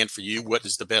best plan for you. What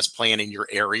is the best plan in your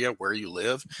area where you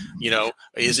live?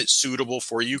 Is it suitable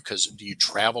for you? Because do you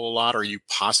travel a lot? Are you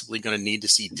possibly going to need to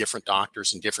see different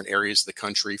doctors in different areas of the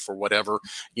country for whatever?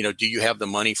 Do you have the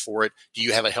money for it? Do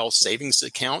you have a health savings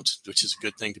account, which is a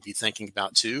good thing to be thinking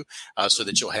about too, so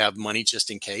that you'll have money just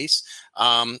in case?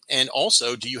 And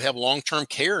also, do you have long-term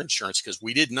care insurance? Because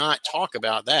we did not talk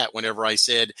about that whenever I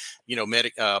said,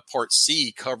 Part C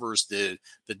covers the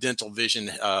dental, vision,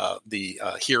 the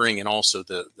hearing, and also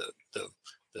the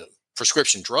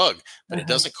prescription drug, but it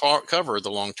doesn't cover the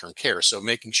long-term care. So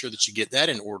making sure that you get that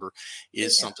in order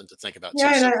is something to think about.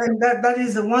 Yeah, too. And that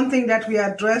is the one thing that we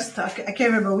addressed. I can't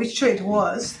remember which show it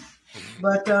was,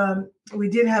 but we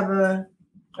did have a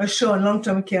show on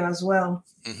long-term care as well.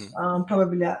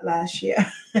 Probably last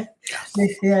year.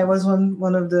 Yeah, it was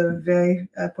one of the very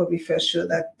probably first show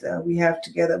that we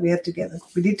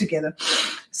did together.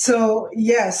 So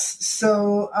yes,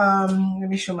 so let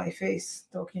me show my face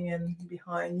talking in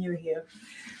behind you here.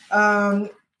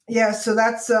 So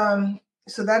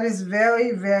that is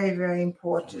very, very, very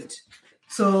important.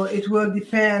 So it will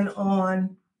depend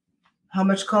on how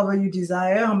much cover you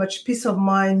desire, how much peace of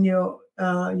mind you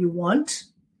want.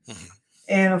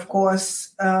 And of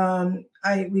course,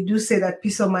 we do say that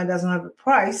peace of mind doesn't have a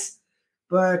price,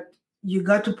 but you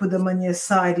got to put the money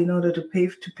aside in order to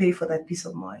pay for that peace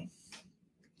of mind.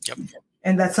 Yep.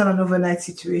 And that's not an overnight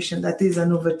situation. That is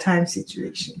an overtime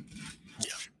situation.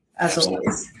 Yeah. As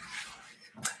always.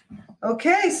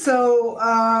 Okay, so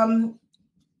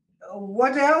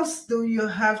what else do you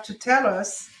have to tell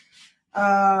us?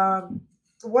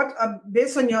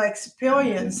 Based on your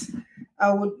experience,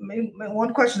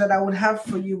 one question that I would have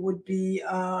for you would be,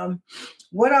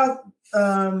 what are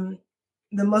the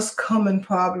most common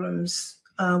problems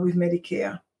with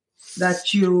Medicare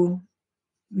that you've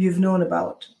known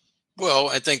about? Well,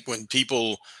 I think when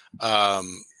people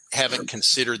haven't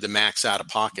considered the max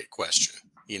out-of-pocket question,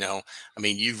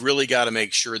 you've really got to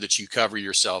make sure that you cover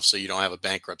yourself so you don't have a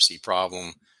bankruptcy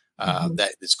problem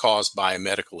that is caused by a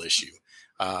medical issue.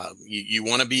 You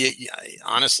want to be,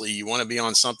 honestly, you want to be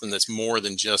on something that's more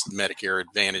than just Medicare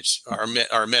Advantage or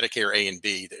Medicare A and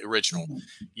B, the original.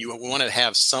 You want to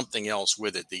have something else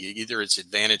with it, either it's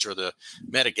Advantage or the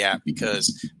Medigap,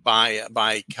 because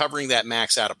by covering that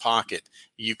max out of pocket,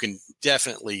 you can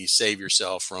definitely save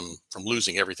yourself from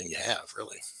losing everything you have,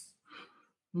 really.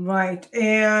 Right.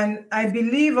 And I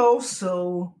believe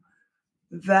also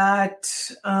that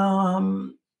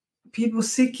people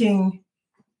seeking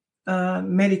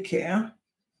Medicare,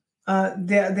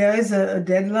 there is a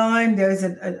deadline, there is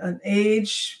an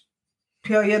age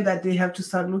period that they have to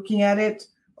start looking at it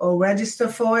or register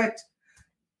for it.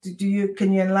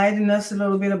 Can you enlighten us a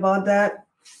little bit about that?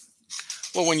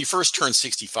 Well, when you first turn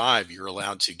 65, you're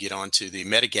allowed to get onto the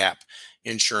Medigap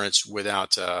insurance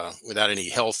without any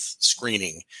health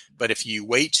screening. But if you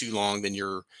wait too long, then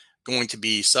you're going to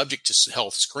be subject to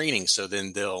health screening. So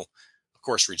then they'll, of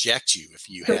course, reject you if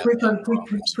you have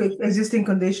existing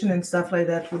condition and stuff like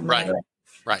that would matter.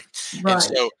 Right. And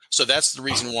so that's the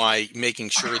reason why making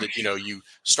sure that, you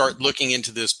start looking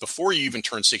into this before you even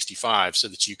turn 65 so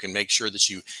that you can make sure that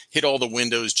you hit all the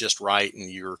windows just right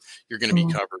and you're going to be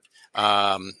covered.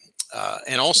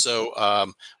 And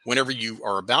also, whenever you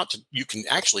are you can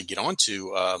actually get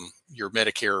onto your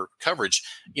Medicare coverage,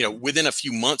 within a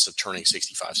few months of turning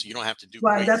 65. So you don't have to do.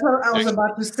 Right. That's what I was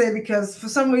about to say, because for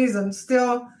some reason,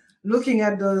 still looking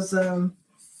at those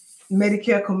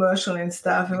Medicare commercial and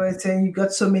stuff, and we're saying you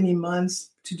got so many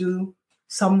months to do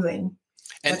something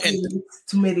and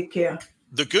to Medicare.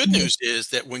 The good news is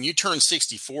that when you turn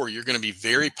 64, you're going to be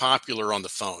very popular on the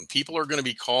phone. People are going to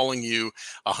be calling you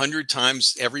 100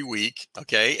 times every week,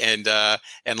 okay?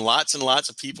 And lots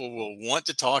of people will want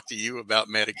to talk to you about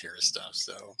Medicare stuff.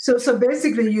 So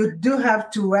basically, you do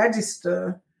have to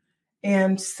register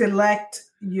and select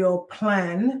your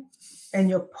plan and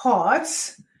your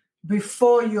parts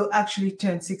before you actually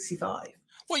turn 65.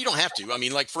 Well, you don't have to. I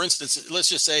mean, like for instance, let's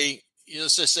just say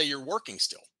you're working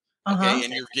still. Okay,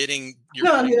 and you're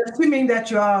assuming that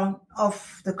you are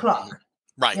off the clock.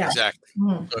 Right, yeah. Exactly.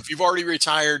 So if you've already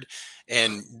retired,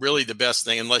 and really the best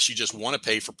thing, unless you just want to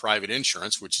pay for private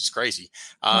insurance, which is crazy,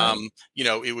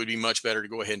 it would be much better to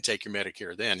go ahead and take your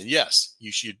Medicare then. And yes,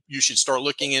 you should start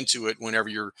looking into it whenever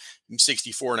you're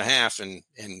 64 and a half and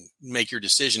make your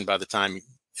decision by the time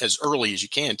as early as you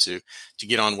can to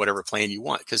get on whatever plan you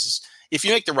want. Because if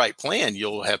you make the right plan,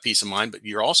 you'll have peace of mind, but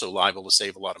you're also liable to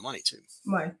save a lot of money too.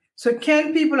 Right. So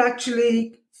can people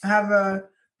actually have a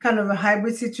kind of a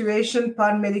hybrid situation,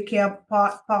 part Medicare,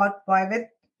 part private?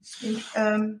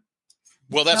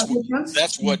 Well,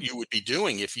 that's what you would be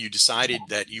doing if you decided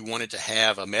that you wanted to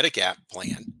have a Medigap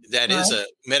plan. That is a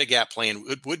Medigap plan.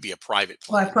 It would be a private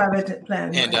plan. A private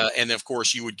plan. And of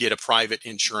course, you would get a private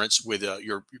insurance with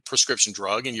your prescription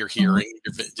drug and your hearing,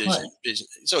 your vision.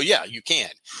 So yeah, you can.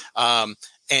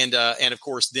 And of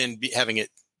course, then having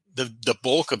it the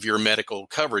bulk of your medical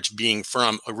coverage being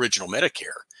from original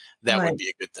Medicare, that would be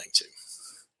a good thing too.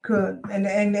 Good. And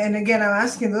again, I'm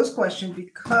asking those questions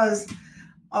because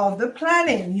of the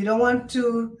planning. You don't want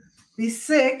to be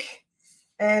sick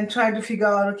and try to figure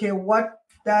out, okay, what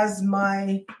is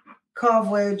my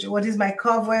coverage? What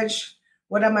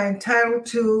am I entitled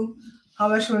to? How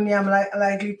much money I'm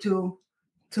likely to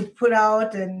put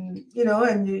out? And,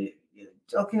 and you're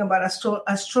talking about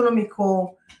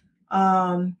astronomical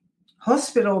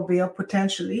hospital bill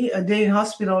potentially. A day in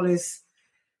hospital is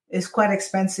quite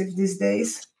expensive these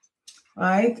days,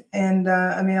 right? And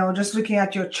I was just looking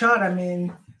at your chart.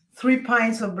 3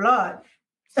 pints of blood.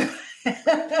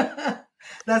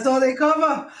 That's all they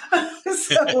cover.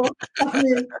 So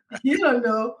you don't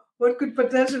know what could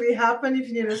potentially happen if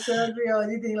you need a surgery or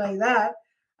anything like that.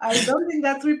 I don't think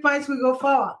that 3 pints will go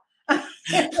far.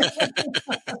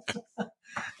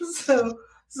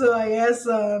 So I guess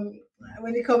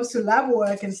when it comes to lab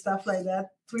work and stuff like that,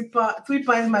 3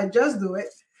 pints might just do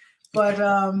it. But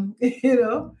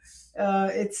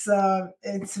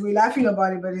it's we're laughing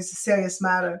about it, but it's a serious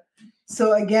matter.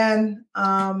 So again,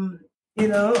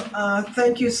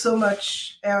 thank you so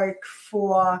much, Eric,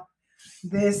 for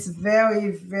this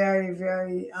very, very,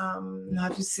 very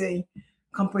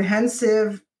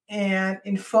comprehensive and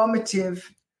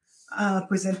informative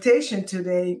presentation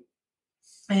today.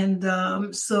 And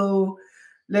so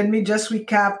let me just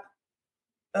recap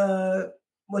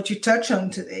what you touched on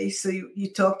today. So you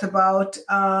talked about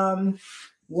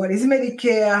what is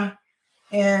Medicare,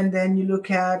 and then you look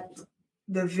at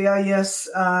the various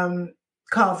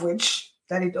coverage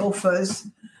that it offers,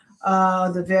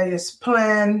 the various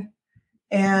plan,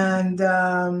 and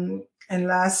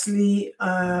lastly,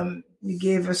 you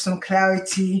gave us some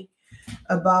clarity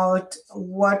about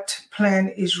what plan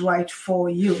is right for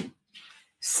you.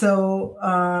 So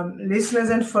listeners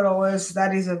and followers,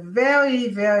 that is a very,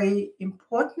 very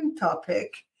important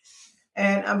topic.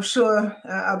 And I'm sure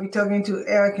I'll be talking to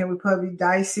Eric, and we'll probably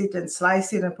dice it and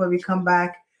slice it and probably come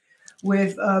back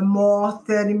with more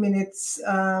 30 minutes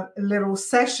little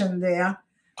session there.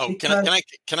 Oh,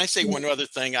 can I say one other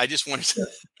thing? I just wanted to,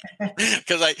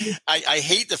 because I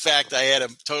hate the fact I had a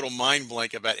total mind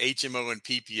blank about HMO and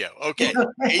PPO. Okay,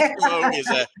 HMO is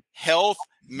a health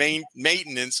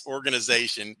maintenance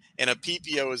organization, and a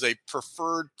PPO is a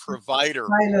preferred provider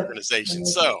organization.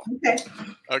 So,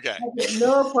 okay,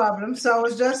 no problem. So I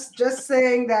was just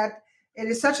saying that it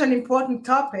is such an important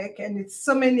topic, and it's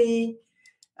so many.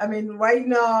 I mean, right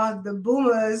now, the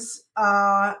boomers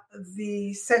are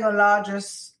the second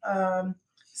largest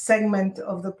segment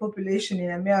of the population in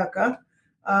America.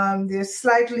 They're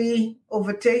slightly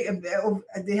overtaken.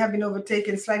 They have been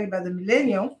overtaken slightly by the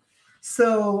millennial.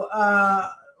 So,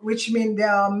 which means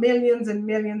there are millions and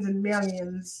millions and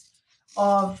millions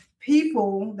of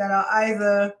people that are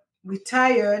either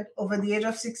retired over the age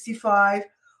of 65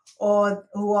 or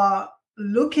who are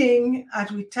looking at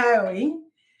retiring.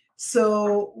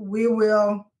 So we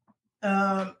will,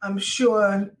 I'm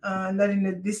sure, not in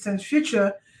the distant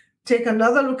future, take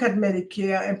another look at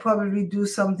Medicare and probably do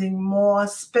something more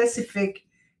specific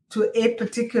to a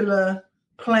particular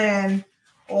plan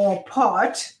or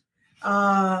part,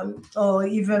 or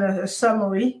even a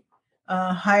summary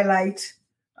highlight,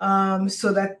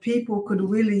 so that people could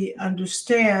really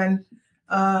understand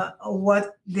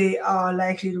what they are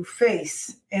likely to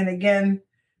face. And again,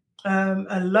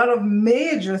 a lot of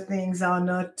major things are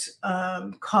not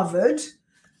covered.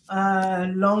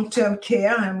 Long-term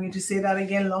care, I'm going to say that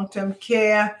again, long-term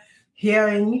care,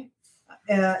 hearing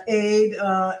aid,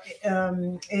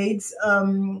 aids,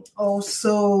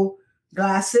 also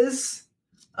glasses,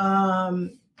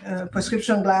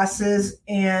 prescription glasses,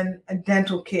 and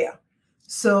dental care.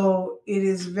 So it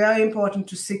is very important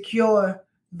to secure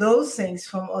those things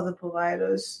from other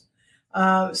providers,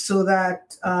 so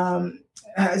that,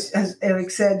 as Eric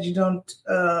said, you don't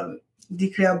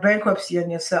declare bankruptcy on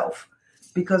yourself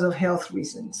because of health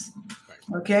reasons.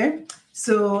 Okay?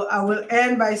 So I will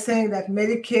end by saying that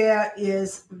Medicare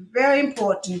is very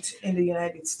important in the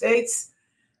United States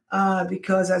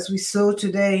because, as we saw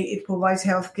today, it provides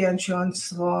healthcare insurance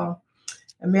for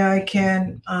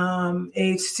American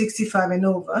age 65 and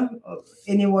over, or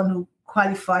anyone who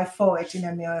qualify for it in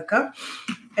America.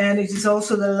 And it is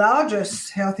also the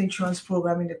largest health insurance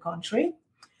program in the country,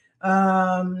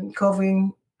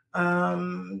 covering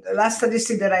the last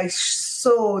statistic that I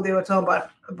saw, they were talking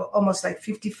about almost like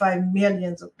 55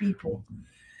 millions of people.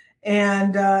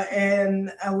 And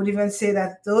I would even say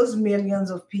that those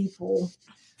millions of people,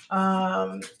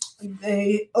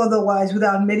 they otherwise,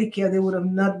 without Medicare, they would have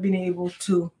not been able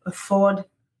to afford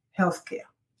healthcare.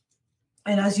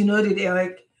 And as you noted,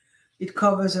 Eric, it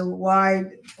covers a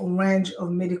wide range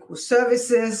of medical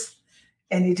services,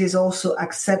 and it is also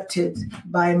accepted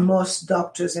by most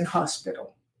doctors and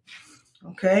hospitals.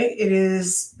 Okay, it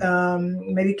is,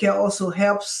 Medicare also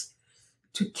helps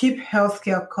to keep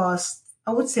healthcare costs,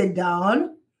 I would say,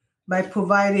 down by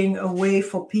providing a way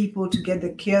for people to get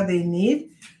the care they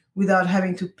need without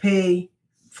having to pay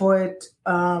for it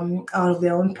out of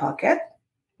their own pocket,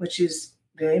 which is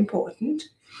very important.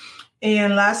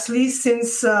 And lastly,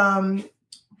 since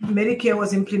Medicare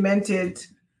was implemented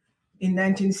in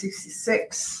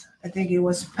 1966, I think it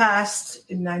was passed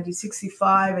in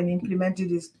 1965 and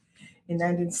implemented in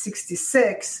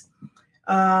 1966,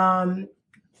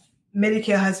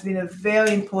 Medicare has been a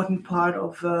very important part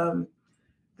of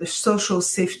the social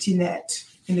safety net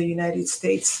in the United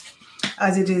States,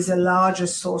 as it is a larger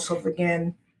source of,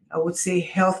 again, I would say,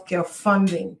 healthcare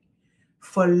funding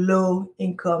for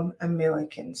low-income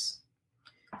Americans.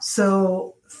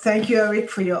 So thank you, Eric,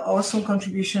 for your awesome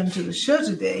contribution to the show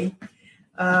today.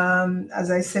 As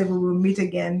I said, we will meet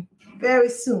again very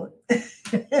soon,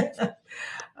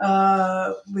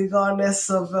 regardless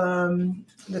of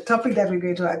the topic that we're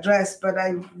going to address. But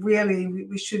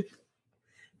we should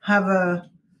have a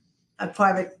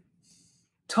private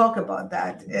talk about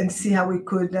that and see how we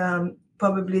could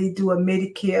probably do a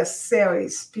Medicare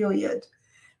series, period,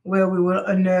 where we will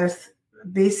unearth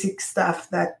basic stuff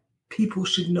that people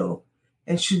should know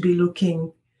and should be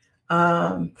looking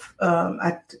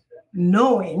at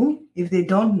knowing if they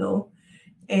don't know,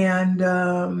 and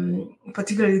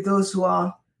particularly those who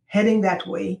are heading that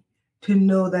way, to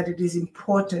know that it is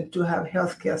important to have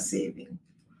healthcare saving.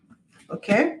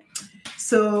 Okay,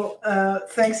 so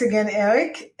thanks again,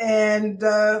 Eric, and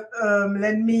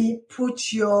let me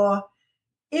put your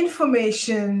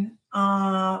information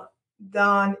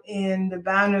down in the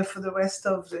banner for the rest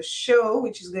of the show,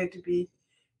 which is going to be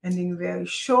ending very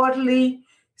shortly.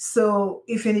 So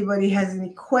if anybody has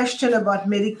any question about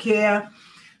Medicare,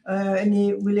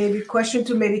 any related question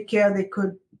to Medicare, they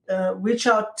could reach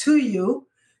out to you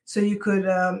so you could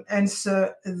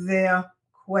answer their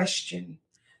question.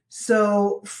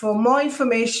 So for more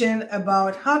information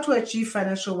about how to achieve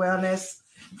financial wellness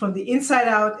from the inside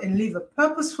out and live a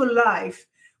purposeful life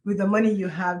with the money you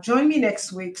have, join me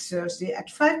next week, Thursday at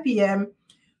 5 p.m.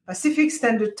 Pacific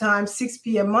Standard Time, 6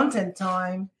 p.m. Mountain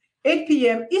Time, 8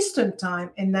 p.m. Eastern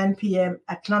Time, and 9 p.m.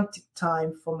 Atlantic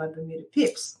Time for my Bermuda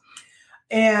peeps.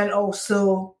 And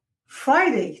also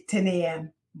Friday, 10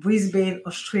 a.m. Brisbane,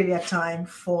 Australia time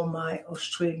for my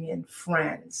Australian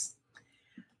friends.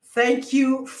 Thank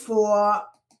you for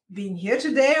being here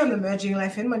today on the Merging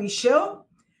Life and Money Show.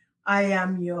 I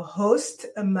am your host,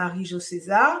 Marie-Jo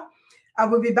César. I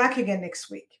will be back again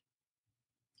next week.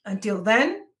 Until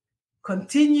then,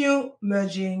 continue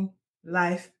merging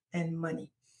life and money.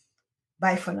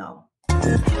 Bye for now.